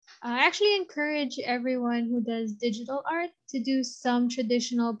I actually encourage everyone who does digital art to do some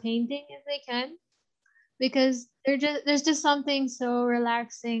traditional painting if they can, because there's just something so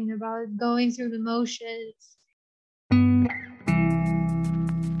relaxing about going through the motions.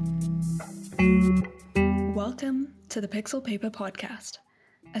 Welcome to the Pixel Paper Podcast,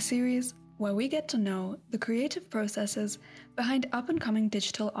 a series where we get to know the creative processes behind up-and-coming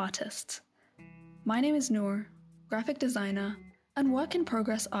digital artists. My name is Noor, graphic designer and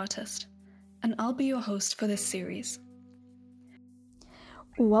work-in-progress artist, and I'll be your host for this series.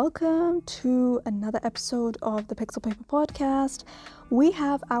 Welcome to another episode of the Pixel Paper Podcast. We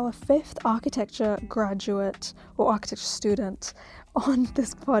have our 5th architecture graduate or architecture student on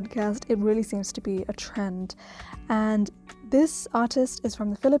this podcast. It really seems to be a trend. And this artist is from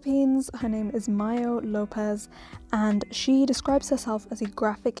the Philippines. Her name is Mayo Lopez, and she describes herself as a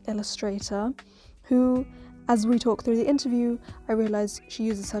graphic illustrator who, as we talk through the interview, I realize she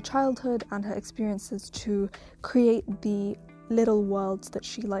uses her childhood and her experiences to create the little worlds that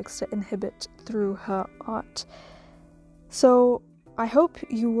she likes to inhabit through her art. So I hope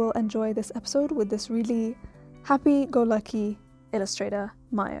you will enjoy this episode with this really happy-go-lucky illustrator,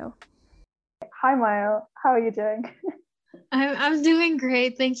 Mayo. Hi Mayo, how are you doing? I'm doing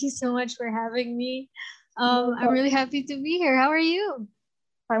great. Thank you so much for having me. I'm really happy to be here. How are you?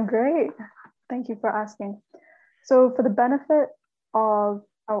 I'm great. Thank you for asking. So for the benefit of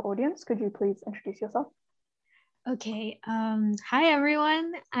our audience, could you please introduce yourself? Okay. Hi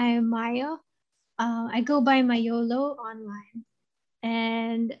everyone. I'm Mayo. I go by Mayolo online,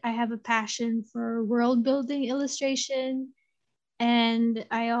 and I have a passion for world building illustration, and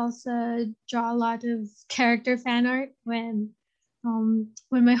I also draw a lot of character fan art when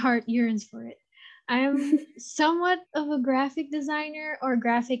my heart yearns for it. I'm somewhat of a graphic designer or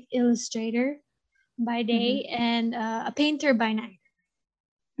graphic illustrator by day, and a painter by night.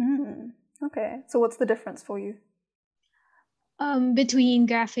 Okay, so what's the difference for you? Between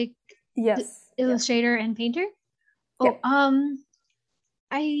graphic illustrator and painter?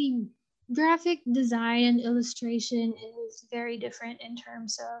 Graphic design and illustration is very different in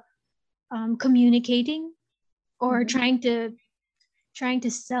terms of communicating or trying to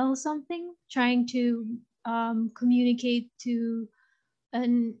sell something, trying to communicate to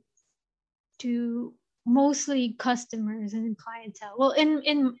mostly customers and clientele. Well,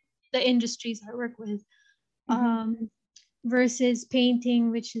 in the industries I work with, versus painting,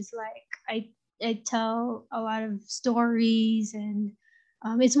 which is like I tell a lot of stories, and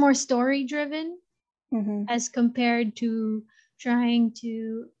it's more story driven as compared to trying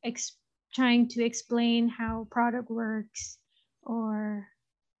to explain how product works or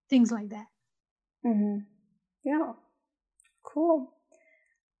things like that. Yeah, cool.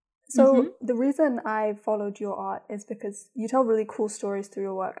 So the reason I followed your art is because you tell really cool stories through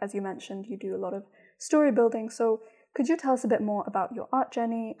your work. As you mentioned, you do a lot of story building. So could you tell us a bit more about your art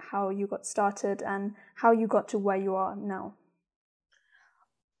journey, how you got started, and how you got to where you are now?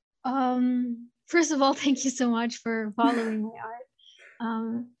 First of all, thank you so much for following my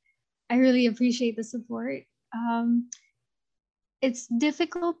art. I really appreciate the support. It's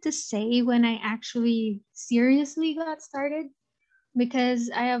difficult to say when I actually seriously got started, because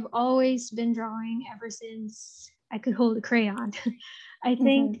I have always been drawing ever since I could hold a crayon. I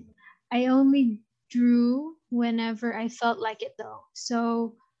think I only drew whenever I felt like it though.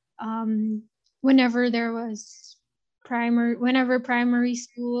 So whenever there was primary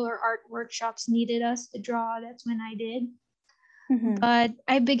school or art workshops needed us to draw, that's when I did. But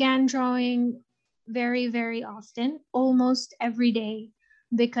I began drawing very, very often, almost every day,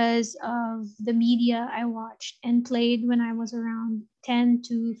 because of the media I watched and played when I was around 10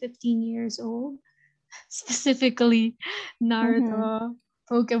 to 15 years old, specifically Naruto,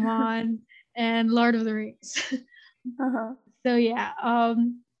 Pokemon, and Lord of the Rings. So yeah,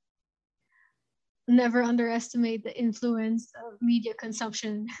 never underestimate the influence of media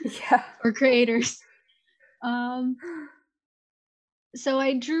consumption for creators. So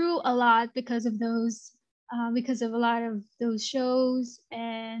I drew a lot because of those, because of a lot of those shows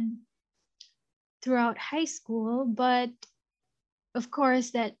and throughout high school. But of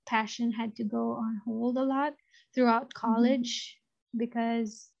course, that passion had to go on hold a lot throughout college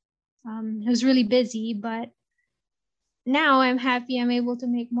because I was really busy. But now I'm happy I'm able to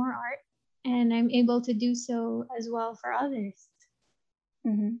make more art, and I'm able to do so as well for others.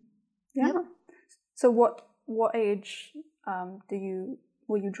 Yeah. Yep. So what age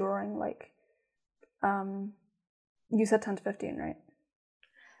were you drawing? Like, you said 10 to 15, right?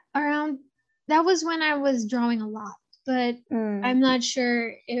 That was when I was drawing a lot, but I'm not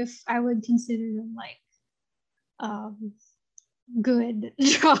sure if I would consider them good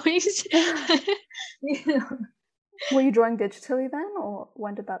drawings. You know. Were you drawing digitally then, or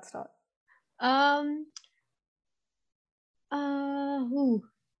when did that start?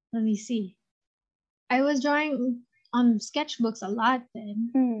 Let me see. I was drawing on sketchbooks a lot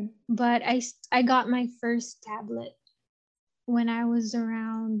then, but I got my first tablet when I was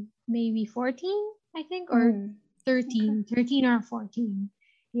around maybe 14, I think, or 13 or 14.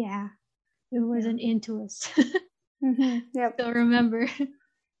 Yeah, it was an Intuos. Yep. Still remember.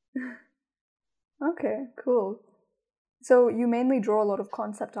 Okay, cool. So you mainly draw a lot of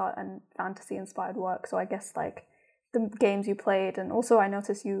concept art and fantasy inspired work. So I guess like the games you played, and also I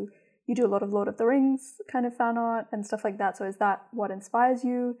noticed you do a lot of Lord of the Rings kind of fan art and stuff like that. So is that what inspires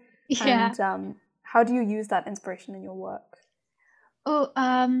you? Yeah. And how do you use that inspiration in your work? Oh,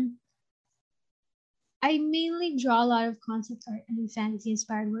 I mainly draw a lot of concept art and fantasy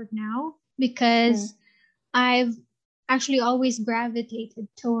inspired work now because I've actually always gravitated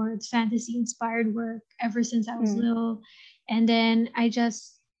towards fantasy inspired work ever since I was little. And then I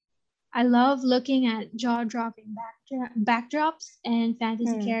love looking at jaw dropping backdrops and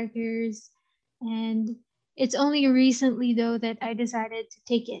fantasy characters. And it's only recently, though, that I decided to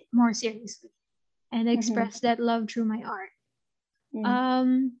take it more seriously and express that love through my art.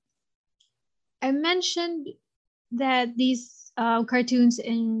 I mentioned that these cartoons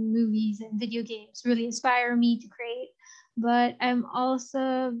and movies and video games really inspire me to create, but I'm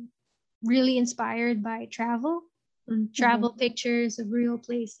also really inspired by travel pictures of real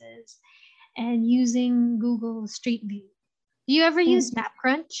places and using Google Street View. Do you ever use Map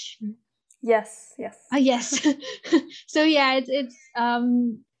Crunch? Yes. Oh, yes. So yeah, it's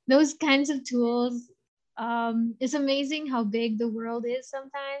those kinds of tools. It's amazing how big the world is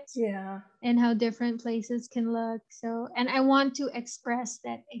sometimes. Yeah. And how different places can look. So, and I want to express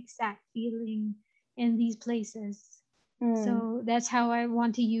that exact feeling in these places. So that's how I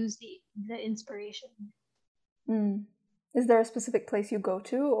want to use the inspiration. Is there a specific place you go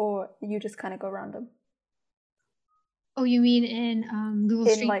to, or you just kind of go random? Oh, you mean in Google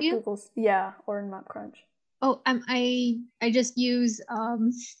Street like View? Google's, or in Map Crunch. Oh, I just use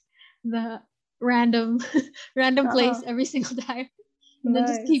the random place every single time, and then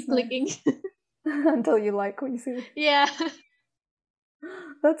just keep clicking until you like what you see. Yeah.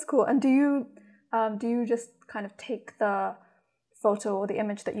 That's cool. And do you just kind of take the photo or the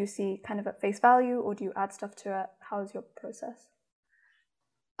image that you see kind of at face value, or do you add stuff to it? How's your process?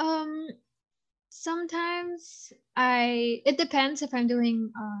 Sometimes it depends. If I'm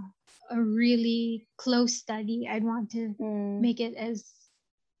doing a really close study, I'd want to make it as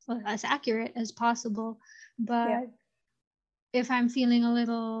accurate as possible. But if I'm feeling a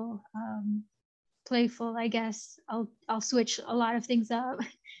little playful, I guess I'll switch a lot of things up,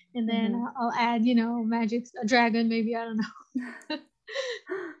 and then I'll add, a dragon, maybe, I don't know.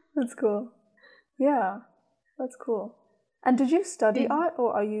 That's cool. Yeah, that's cool. And did you study art,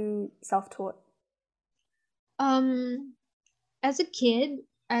 or are you self-taught? As a kid,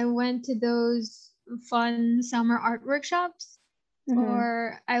 I went to those fun summer art workshops,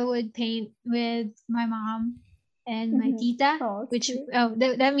 or I would paint with my mom and my tita, which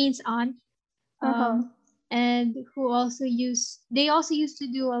that means aunt. And they also used to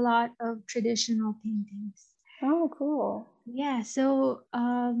do a lot of traditional paintings. Oh, cool. Yeah, so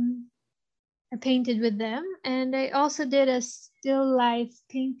I painted with them, and I also did a still life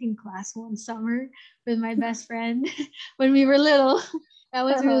painting class one summer with my best friend when we were little. That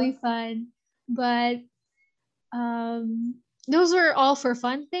was really fun. But those were all for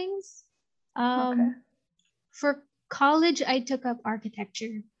fun things. For college, I took up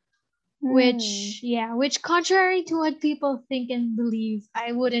architecture, which contrary to what people think and believe,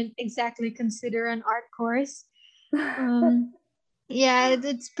 I wouldn't exactly consider an art course. Yeah,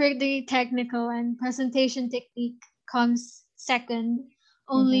 it's pretty technical, and presentation technique comes second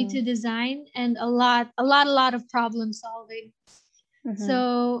only to design and a lot of problem solving.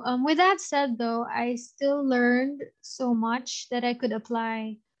 So with that said, though, I still learned so much that I could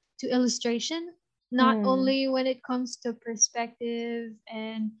apply to illustration, not only when it comes to perspective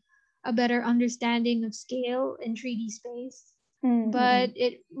and a better understanding of scale in 3D space, but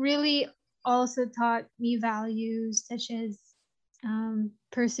it really also taught me values such as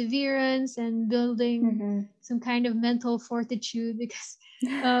perseverance and building some kind of mental fortitude, because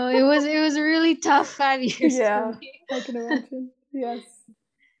it was a really tough 5 years for me. I can imagine. Yes.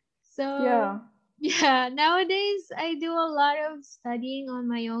 So yeah, nowadays I do a lot of studying on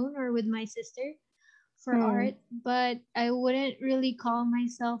my own or with my sister for art, but I wouldn't really call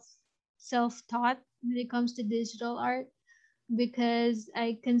myself self-taught when it comes to digital art. because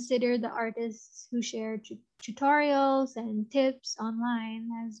I consider the artists who share tutorials and tips online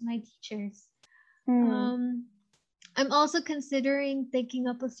as my teachers. I'm also considering taking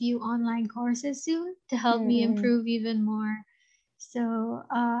up a few online courses soon to help me improve even more. So,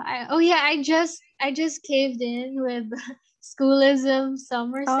 I just caved in with Schoolism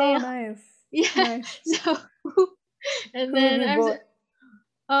summer Oh, sale. nice. Yeah. Nice. So, and Who then have you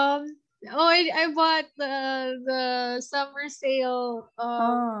bought? I bought the summer sale.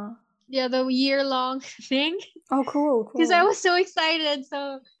 The year long thing. Oh, cool. Because I was so excited.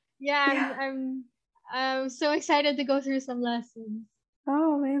 So yeah, Yeah. I'm so excited to go through some lessons.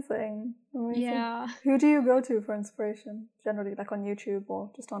 Oh, amazing. Yeah. Who do you go to for inspiration? Generally, like on YouTube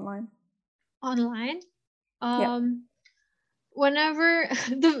or just online? Online. Yeah. Whenever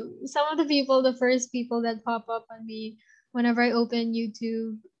the first people that pop up on me whenever I open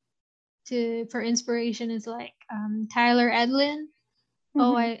YouTube for inspiration is like Tyler Edlin.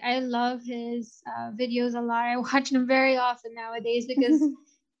 Oh, I love his videos a lot. I watch them very often nowadays because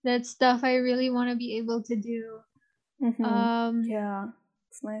that's stuff I really want to be able to do. Yeah,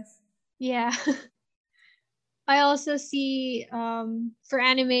 it's nice. Yeah. I also see for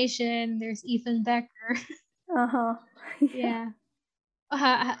animation there's Ethan Becker. Yeah.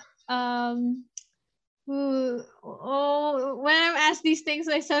 When I'm asked these things,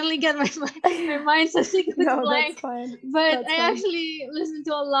 I suddenly get my mind suddenly goes No, blank. that's fine. But That's I fine. actually listen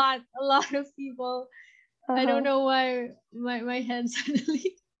to a lot of people. I don't know why my head's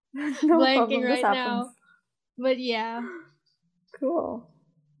suddenly No blanking problem. This right happens. now. But yeah. Cool.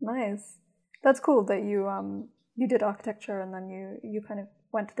 Nice. That's cool that you did architecture and then you kind of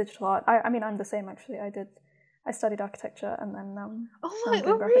went to digital art. I mean, I'm the same actually. I studied architecture and then now I'm doing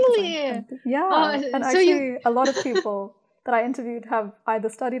graphic really? design. And, and So actually a lot of people that I interviewed have either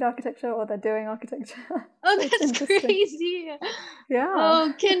studied architecture or they're doing architecture. Oh, So that's crazy. Yeah.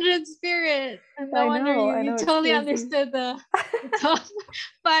 Oh, kindred spirit. And no wonder you totally understood the top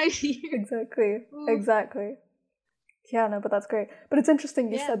 5 years. Exactly. Exactly. Yeah, no, but that's great. But it's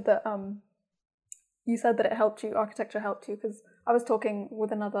interesting you said that it helped you, architecture helped you, because I was talking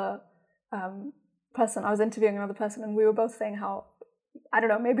with another person, I was interviewing another person, and we were both saying how, I don't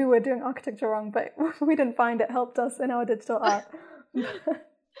know, maybe we're doing architecture wrong, but we didn't find it helped us in our digital art.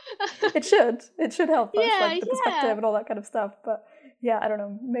 It should help us, like the perspective and all that kind of stuff. But yeah, I don't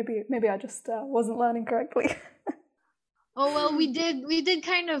know, maybe I just wasn't learning correctly. Oh well, we did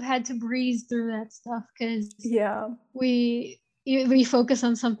kind of had to breeze through that stuff because we focus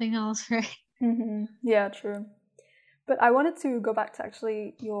on something else, right? Yeah, true. But I wanted to go back to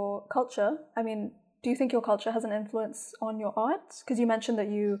actually your culture. I mean, do you think your culture has an influence on your art? Because you mentioned that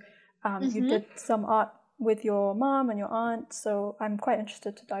you did some art with your mom and your aunt, so I'm quite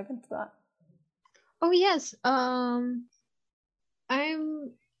interested to dive into that. Oh yes, I'm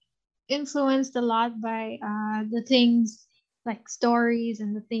influenced a lot by the things like stories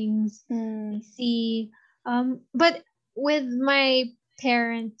and the things I see. But with my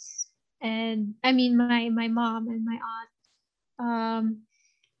parents and I mean my mom and my aunt,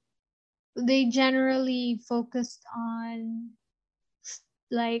 they generally focused on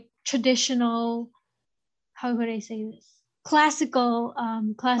like traditional, how would I say this? Classical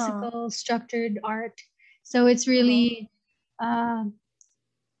structured art. So it's really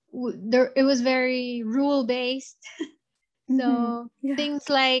it was very rule based. So things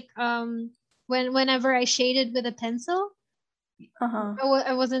like whenever I shaded with a pencil,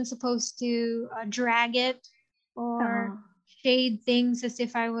 I wasn't supposed to drag it or shade things as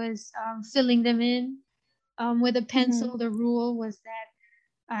if I was filling them in. With a pencil, the rule was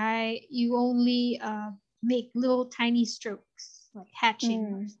that you only make little tiny strokes, like hatching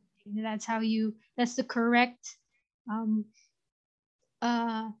or something. That's the correct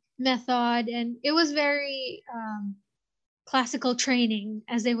method, and it was very classical training,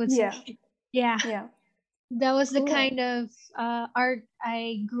 as they would say. Yeah. That was the kind of art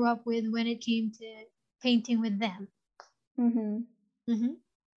I grew up with when it came to painting with them.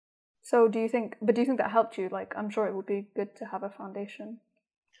 So do you think that helped you? Like, I'm sure it would be good to have a foundation.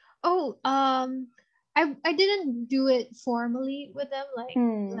 Oh, I didn't do it formally with them.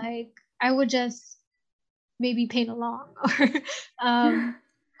 Like I would just maybe paint along,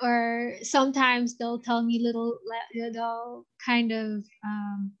 or sometimes they'll tell me they'll kind of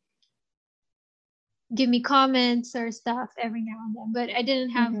give me comments or stuff every now and then. But I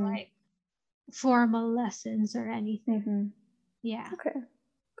didn't have like formal lessons or anything. Yeah. Okay.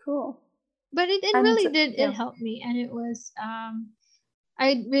 Cool. But it really did it helped me, and it was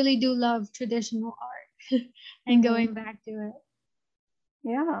I really do love traditional art and going back to it.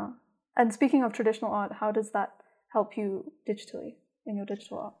 Yeah. And speaking of traditional art, how does that help you digitally in your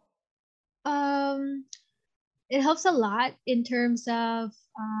digital art? It helps a lot in terms of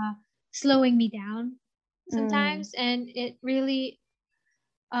slowing me down sometimes, and it really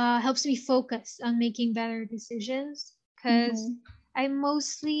helps me focus on making better decisions because I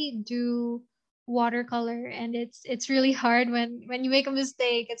mostly do watercolor, and it's really hard when you make a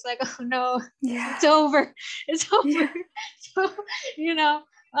mistake. It's like, oh no, it's over, it's over. Yeah.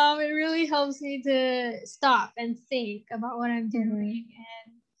 So it really helps me to stop and think about what I'm doing.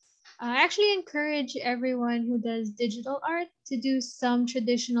 And I actually encourage everyone who does digital art to do some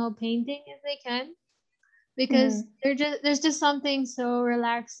traditional painting if they can, because there's just something so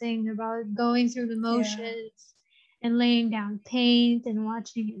relaxing about going through the motions and laying down paint and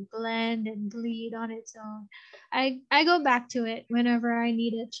watching it blend and bleed on its own. I go back to it whenever I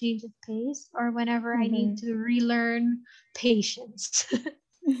need a change of pace or whenever I need to relearn patience.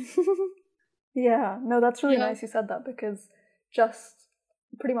 Yeah, no, that's really nice you said that, because just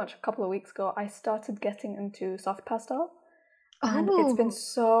pretty much a couple of weeks ago I started getting into soft pastel, and it's been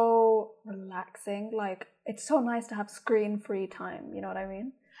so relaxing. Like, it's so nice to have screen-free time, you know what I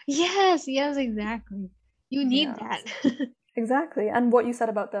mean? Yes, exactly. You need that. Exactly. And what you said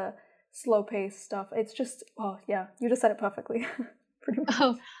about the slow pace stuff, it's just, oh yeah, you just said it perfectly. Pretty much.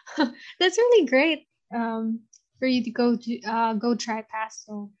 Oh, that's really great. For you to go try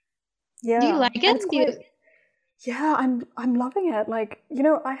pastel. Yeah. Do you like it? And it's quite, yeah, I'm loving it. Like, you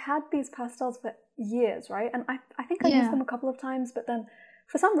know, I had these pastels for years, right? And I think I used them a couple of times, but then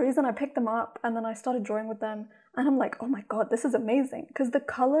for some reason I picked them up and then I started drawing with them, and I'm like, oh my God, this is amazing, because the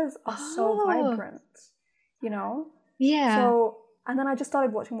colors are so vibrant, you know? Yeah. So, and then I just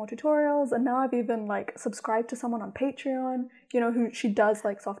started watching more tutorials, and now I've even like subscribed to someone on Patreon, you know, who she does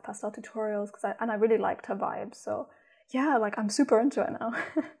like soft pastel tutorials, and I really liked her vibe. So yeah, like I'm super into it now.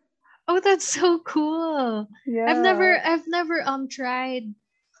 Oh, that's so cool. Yeah. I've never tried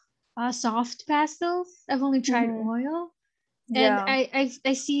soft pastels. I've only tried oil. And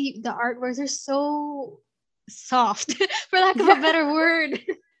I see the artworks are so soft, for lack of a better word.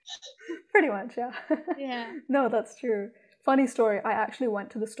 Pretty much, yeah. Yeah. No, that's true. Funny story, I actually went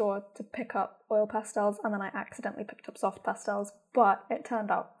to the store to pick up oil pastels, and then I accidentally picked up soft pastels, but it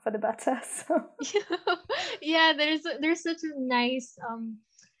turned out for the better, so. Yeah, there's such a nice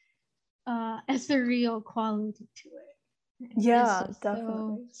ethereal quality to it. Yeah, it's definitely.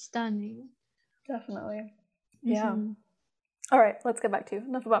 So stunning. Definitely. Yeah. All right, let's get back to you.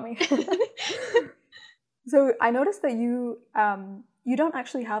 Enough about me. So I noticed that you don't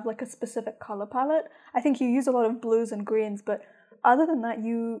actually have like a specific color palette. I think you use a lot of blues and greens, but other than that,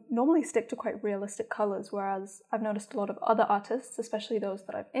 you normally stick to quite realistic colors, whereas I've noticed a lot of other artists, especially those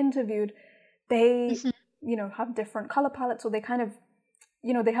that I've interviewed, they, you know, have different color palettes, or they kind of,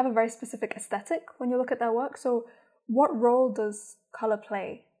 you know, they have a very specific aesthetic when you look at their work. So what role does color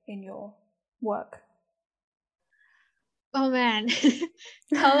play in your work? Oh man,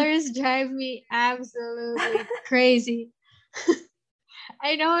 colors drive me absolutely crazy.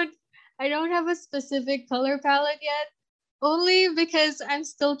 I don't have a specific color palette yet, only because I'm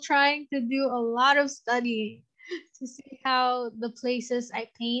still trying to do a lot of studying to see how the places I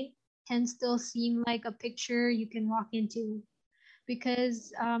paint can still seem like a picture you can walk into.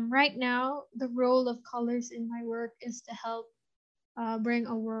 Because right now, the role of colors in my work is to help bring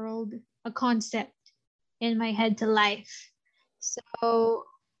a world, a concept in my head to life. So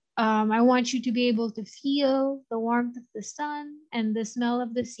I want you to be able to feel the warmth of the sun and the smell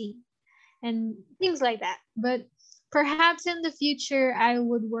of the sea and things like that. But perhaps in the future, I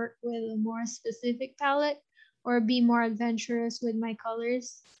would work with a more specific palette or be more adventurous with my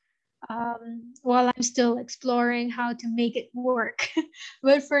colors while I'm still exploring how to make it work.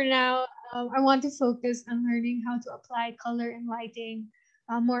 But for now, I want to focus on learning how to apply color and lighting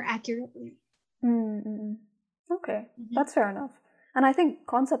more accurately. Okay, that's fair enough. And I think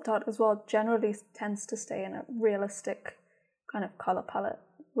concept art as well generally tends to stay in a realistic kind of color palette,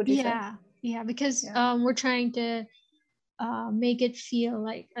 would you say? Yeah, because we're trying to make it feel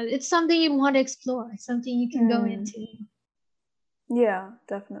like it's something you want to explore, something you can go into. Yeah,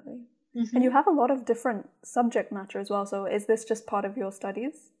 definitely. And you have a lot of different subject matter as well. So is this just part of your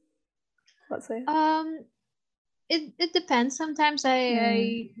studies, let's say? It depends. Sometimes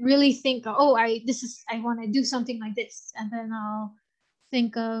I really think, oh, I want to do something like this, and then I'll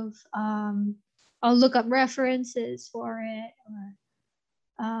think of I'll look up references for it,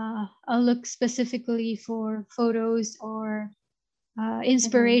 or I'll look specifically for photos or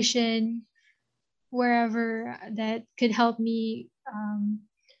inspiration wherever that could help me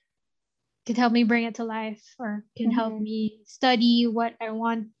bring it to life, or can help me study what I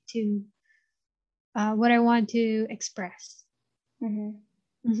want to what I want to express.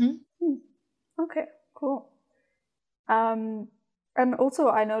 Okay, cool. And also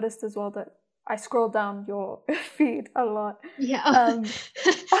I noticed as well that I scrolled down your feed a lot. Yeah.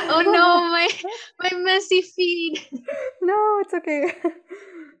 Oh no, my messy feed. No, it's okay.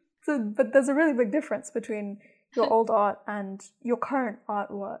 But there's a really big difference between your old art and your current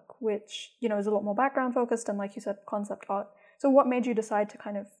artwork, which, is a lot more background focused and, like you said, concept art. So what made you decide to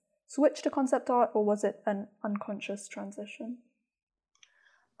kind of switch to concept art, or was it an unconscious transition?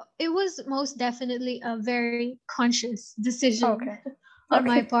 It was most definitely a very conscious decision on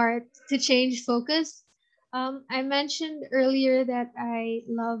my Okay. part to change focus. I mentioned earlier that I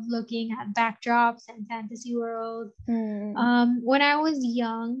love looking at backdrops and fantasy world. When I was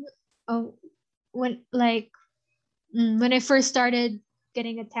young, when I first started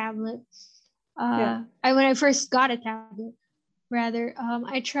getting a tablet, when I first got a tablet, rather,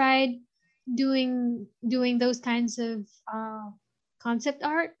 I tried doing those kinds of concept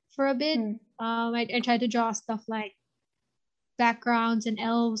art for a bit. I tried to draw stuff like backgrounds and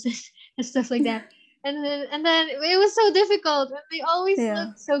elves and stuff like that. And then it was so difficult, and they always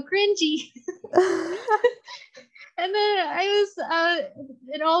looked so cringy. And then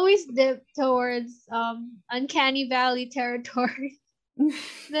it always dipped towards uncanny valley territory.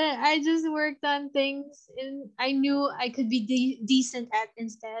 Then I just worked on things I knew I could be decent at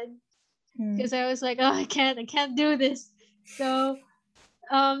instead, because I was like, oh, I can't do this. So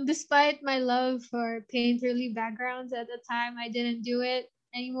despite my love for painterly backgrounds at the time, I didn't do it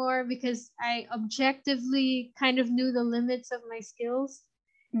anymore because I objectively kind of knew the limits of my skills,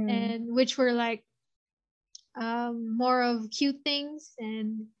 and which were like more of cute things,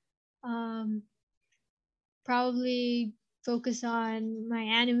 and probably focus on my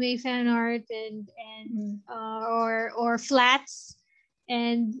anime fan art and or flats,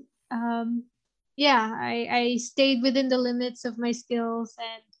 and I stayed within the limits of my skills,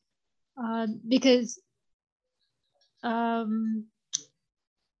 and because um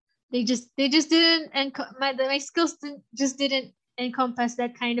they just didn't, and my skills didn't encompass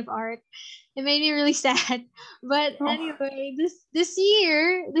that kind of art. It made me really sad. But anyway, this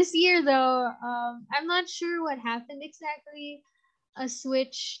year though, I'm not sure what happened exactly. A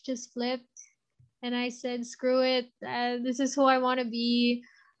switch just flipped, and I said, screw it. This is who I want to be.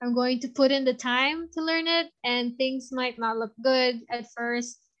 I'm going to put in the time to learn it, and things might not look good at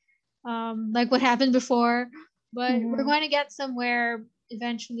first, like what happened before, but we're going to get somewhere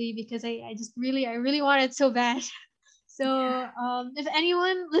eventually, because I really want it so bad. So if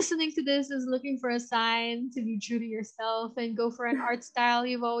anyone listening to this is looking for a sign to be true to yourself and go for an art style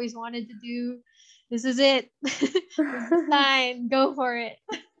you've always wanted to do, this is it. This is the sign. Go for it.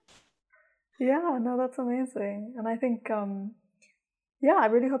 Yeah, no, that's amazing. And I think, I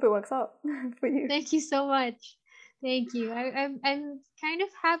really hope it works out for you. Thank you so much. Thank you. I'm kind of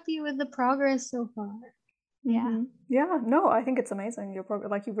happy with the progress so far. Yeah. Yeah, no, I think it's amazing. You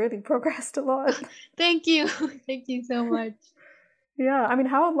really progressed a lot. Thank you. Thank you so much. Yeah, I mean,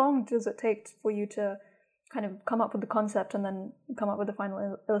 how long does it take for you to kind of come up with the concept and then come up with the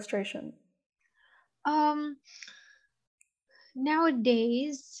final illustration?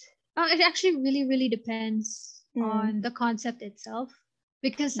 Nowadays, it actually really depends on the concept itself,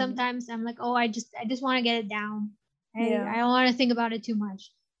 because sometimes I'm like, oh, I just want to get it down. I don't want to think about it too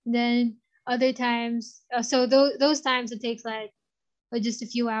much. And then other times, so those times it takes like just a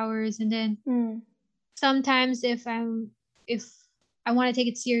few hours, and then sometimes if I want to take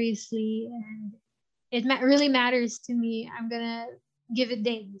it seriously and it really matters to me, I'm gonna give it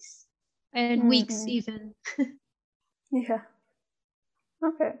days and weeks even. Yeah.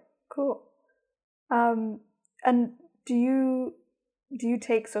 Okay, cool. And do you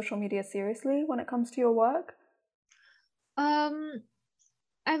take social media seriously when it comes to your work?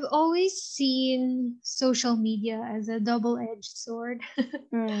 I've always seen social media as a double-edged sword.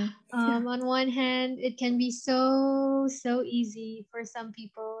 On one hand, it can be so easy for some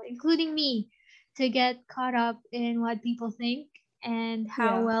people, including me, to get caught up in what people think and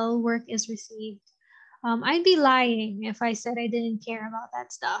how well work is received. I'd be lying if I said I didn't care about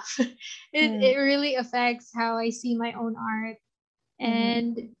that stuff. It really affects how I see my own art.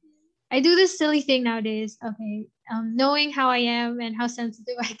 And I do this silly thing nowadays. Okay, knowing how I am and how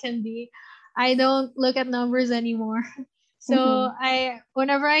sensitive I can be, I don't look at numbers anymore. So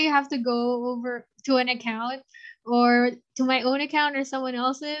whenever I have to go over to an account or to my own account or someone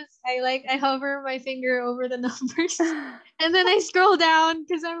else's, I hover my finger over the numbers, and then I scroll down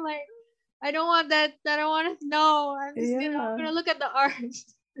because I'm like, I don't want that. I don't want to know. I'm just gonna look at the art.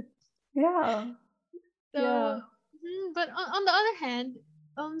 Yeah. So, but on the other hand,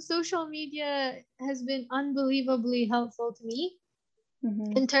 social media has been unbelievably helpful to me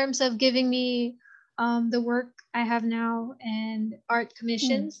Mm-hmm. in terms of giving me the work I have now and art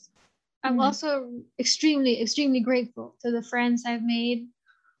commissions. I'm also extremely grateful to the friends I've made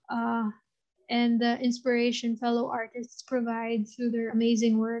uh, and the inspiration fellow artists provide through their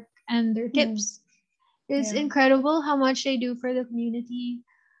amazing work and their tips. It's incredible how much they do for the community.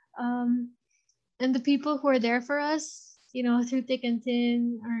 Um, and the people who are there for us, through thick and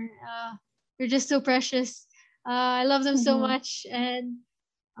thin, they're just so precious. I love them so much, and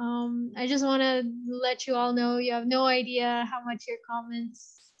I just want to let you all know you have no idea how much your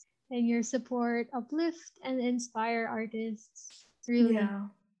comments and your support uplift and inspire artists. Really. Yeah.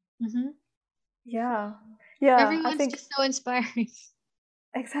 Mm-hmm. Yeah. Yeah. I Everyone's think just so inspiring.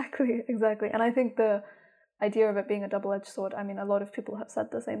 exactly. And I think the idea of it being a double-edged sword, I mean, a lot of people have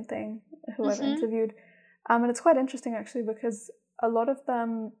said the same thing who I've interviewed. And it's quite interesting actually because a lot of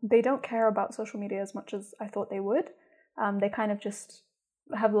them, they don't care about social media as much as I thought they would. They kind of just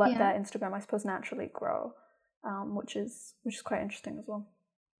have let their Instagram, I suppose, naturally grow, which is quite interesting as well.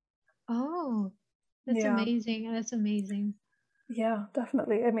 Oh, that's amazing. That's amazing. Yeah,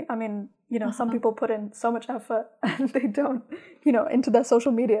 definitely. I mean, some people put in so much effort and they don't, into their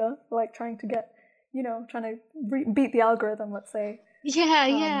social media, like trying to get, trying to beat the algorithm, let's say.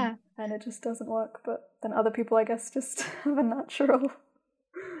 Yeah. And it just doesn't work. But then other people, I guess, just have a natural.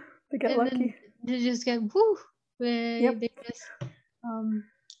 They get lucky. They just get woo. They just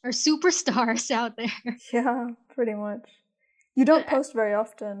are superstars out there. Yeah, pretty much. You don't post very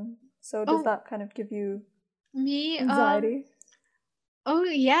often, so does that kind of give you anxiety? Oh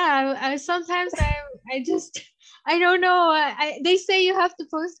yeah, I sometimes I just I don't know. They say you have to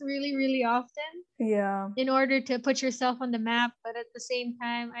post really often. Yeah. In order to put yourself on the map, but at the same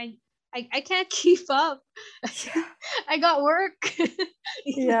time, I can't keep up. Yeah. I got work.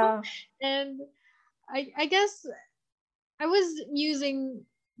 Yeah. And I guess I was musing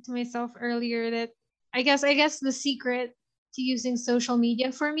to myself earlier that I guess the secret to using social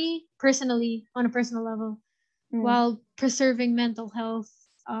media for me personally on a personal level while preserving mental health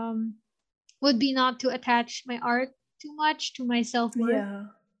would be not to attach my art too much to my self-worth.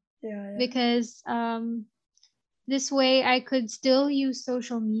 Yeah. Because this way I could still use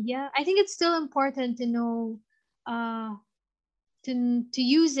social media. I think it's still important to know uh to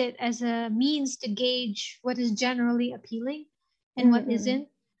use it as a means to gauge what is generally appealing and what isn't.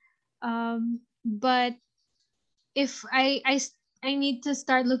 But if I need to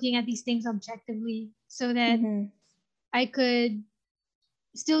start looking at these things objectively so that I could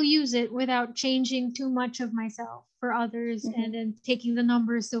still use it without changing too much of myself for others and then taking the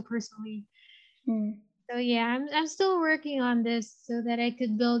numbers so personally. So yeah, I'm still working on this so that I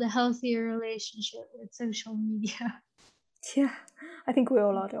could build a healthier relationship with social media. Yeah, I think we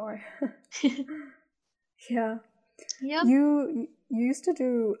all are, don't worry. Yeah. Yep. You used to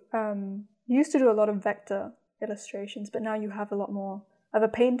do a lot of vector illustrations, but now you have a lot more of a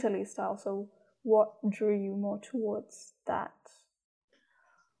painterly style. So what drew you more towards that?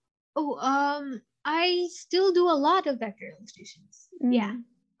 Oh, I still do a lot of vector illustrations. Yeah.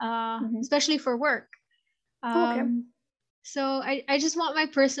 Especially for work. Okay. So I just want my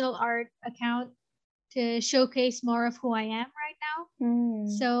personal art account to showcase more of who I am right now.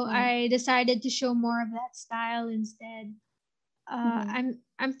 So I decided to show more of that style instead.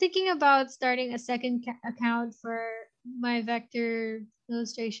 I'm thinking about starting a second account for my vector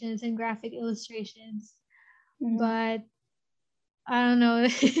illustrations and graphic illustrations, but I don't know.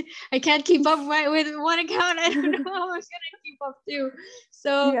 I can't keep up with one account. I don't know how I'm gonna keep up too.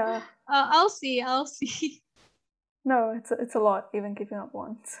 So yeah. I'll see. I'll see. No, it's a lot even keeping up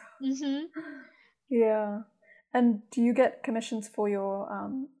once. Yeah. And do you get commissions for your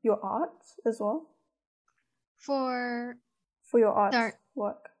art as well? For your art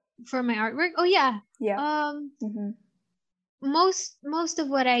work. For my artwork? Oh yeah. Yeah. Most of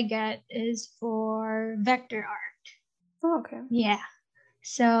what I get is for vector art. Oh, okay. Yeah.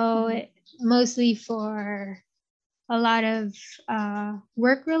 So mostly for a lot of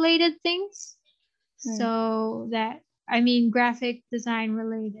work related things. So that I mean graphic design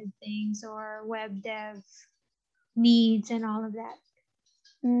related things or web dev needs and all of that.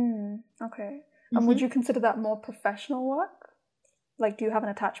 Okay. And would you consider that more professional work? Like, do you have an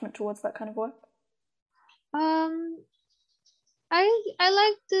attachment towards that kind of work? I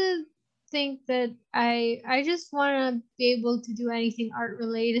like to think that I just want to be able to do anything art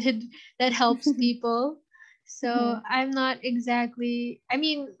related that helps people. So I'm not exactly. I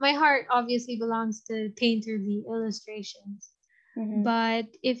mean, my heart obviously belongs to painterly illustrations, but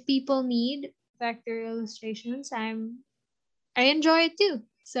if people need vector illustrations, I'm I enjoy it too.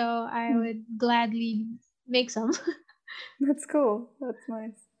 So I would gladly make some. That's cool. That's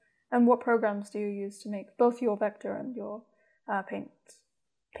nice. And what programs do you use to make both your vector and your paintings?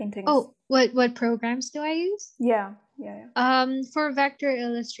 Oh, what programs do I use? Yeah. For vector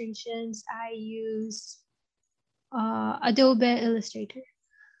illustrations, I use Adobe Illustrator.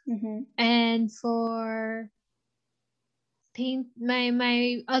 And for paint,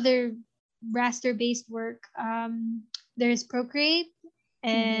 my other raster based work, there's Procreate,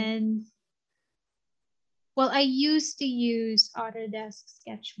 and well, I used to use Autodesk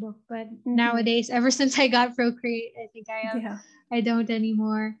Sketchbook, but nowadays, ever since I got Procreate, I think I don't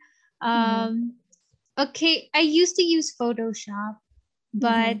anymore. Okay, I used to use Photoshop,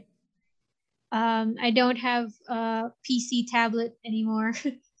 but I don't have a PC tablet anymore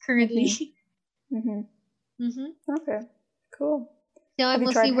currently. Okay, cool. So I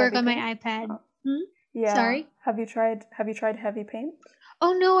mostly work on my iPad. Yeah. Sorry. Have you tried heavy paint?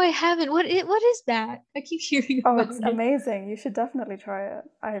 Oh no, I haven't. What is that? I keep hearing about it's amazing. You should definitely try it.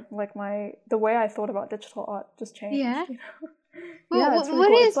 I like the way I thought about digital art just changed. Yeah. You know? Well, it's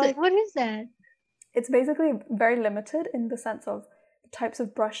really cool. What is that? It's basically very limited in the sense of the types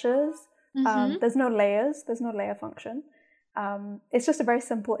of brushes. There's no layers. There's no layer function. It's just a very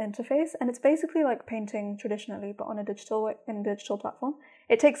simple interface, and it's basically like painting traditionally, but on a digital platform.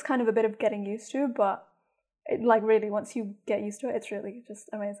 It takes kind of a bit of getting used to, but really once you get used to it, it's really just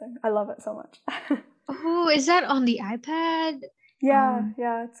amazing. I love it so much. Oh, is that on the iPad? Yeah,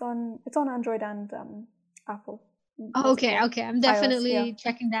 it's on Android and Apple. Oh, okay. I'm definitely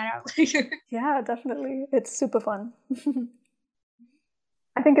checking that out later. Yeah, definitely. It's super fun.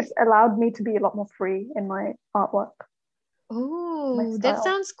 I think it's allowed me to be a lot more free in my artwork. Oh, that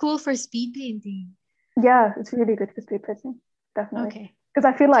sounds cool for speed painting. Yeah, it's really good for speed painting. Definitely. Okay. Because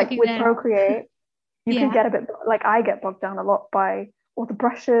I feel like with Procreate, you can get a bit, like I get bogged down a lot by all the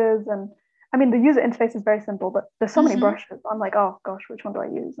brushes, and I mean the user interface is very simple, but there's so many brushes. I'm like, oh gosh, which one do I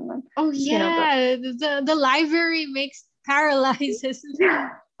use? And then the library makes paralyzes.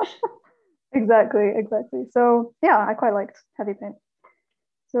 Exactly. So yeah, I quite liked heavy paint.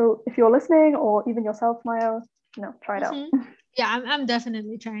 So if you're listening, or even yourself, Mayo, try it out. Yeah, I'm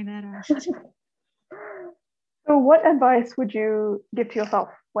definitely trying that out. So what advice would you give to yourself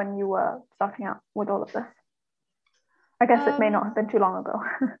when you were starting out with all of this? I guess it may not have been too long ago.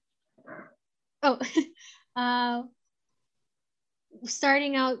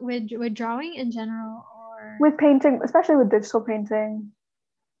 Starting out with drawing in general, or with painting, especially with digital painting.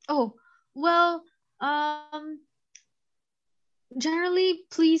 Oh, well, generally,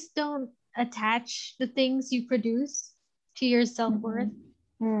 please don't attach the things you produce to your self-worth.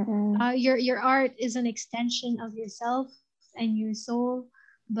 Your art is an extension of yourself and your soul,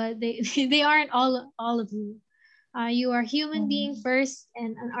 but they aren't all of you. You are a human being first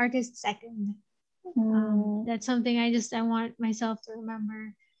and an artist second. That's something I want myself to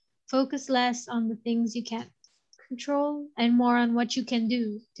remember. Focus less on the things you can't control and more on what you can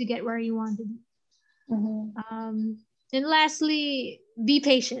do to get where you want to be. And lastly, be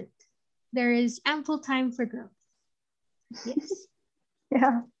patient. There is ample time for growth. Yes.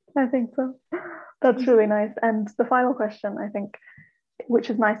 Yeah, I think so. That's really nice. And the final question, I think, which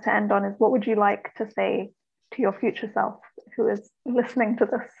is nice to end on, is what would you like to say to your future self who is listening to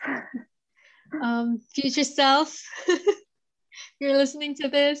this? Future self, you're listening to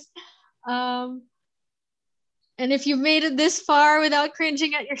this. And if you've made it this far without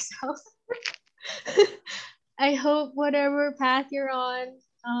cringing at yourself, I hope whatever path you're on,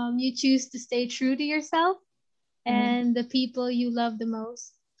 you choose to stay true to yourself and the people you love the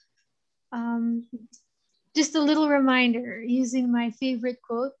most. Just a little reminder, using my favorite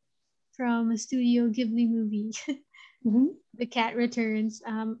quote from a Studio Ghibli movie, The Cat Returns,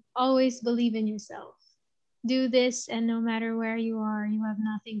 always believe in yourself. Do this, and no matter where you are, you have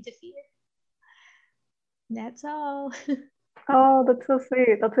nothing to fear. That's all. Oh, that's so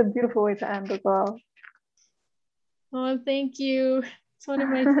sweet. That's a beautiful way to end as well. Oh, thank you. It's one of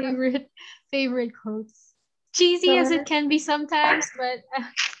my favorite quotes. Cheesy as it can be sometimes, but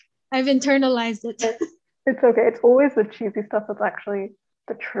I've internalized it. It's okay. It's always the cheesy stuff that's actually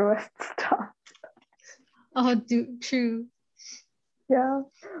the truest stuff. Oh, true. Yeah.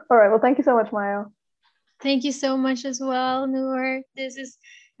 All right. Well, thank you so much, Mayo. Thank you so much as well, Noor. This has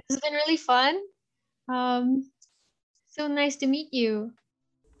been really fun. So nice to meet you.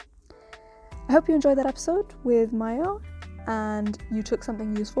 I hope you enjoyed that episode with Mayo and you took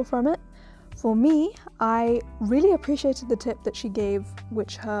something useful from it. For me, I really appreciated the tip that she gave,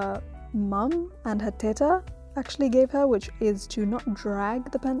 which her mum and her teta actually gave her, which is to not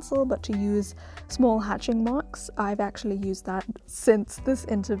drag the pencil but to use small hatching marks. I've actually used that since this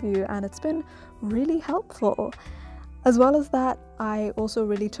interview and it's been really helpful. As well as that, I also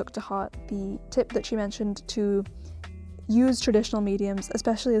really took to heart the tip that she mentioned to use traditional mediums,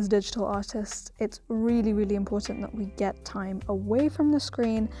 especially as digital artists. It's really, really important that we get time away from the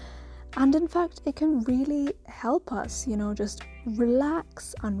screen, and in fact it can really help us, just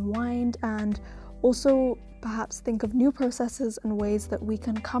relax, unwind, and also perhaps think of new processes and ways that we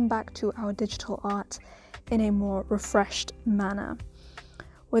can come back to our digital art in a more refreshed manner.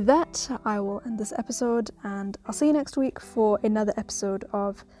 With that, I will end this episode, and I'll see you next week for another episode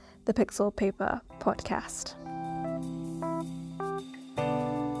of the Pixel Paper Podcast.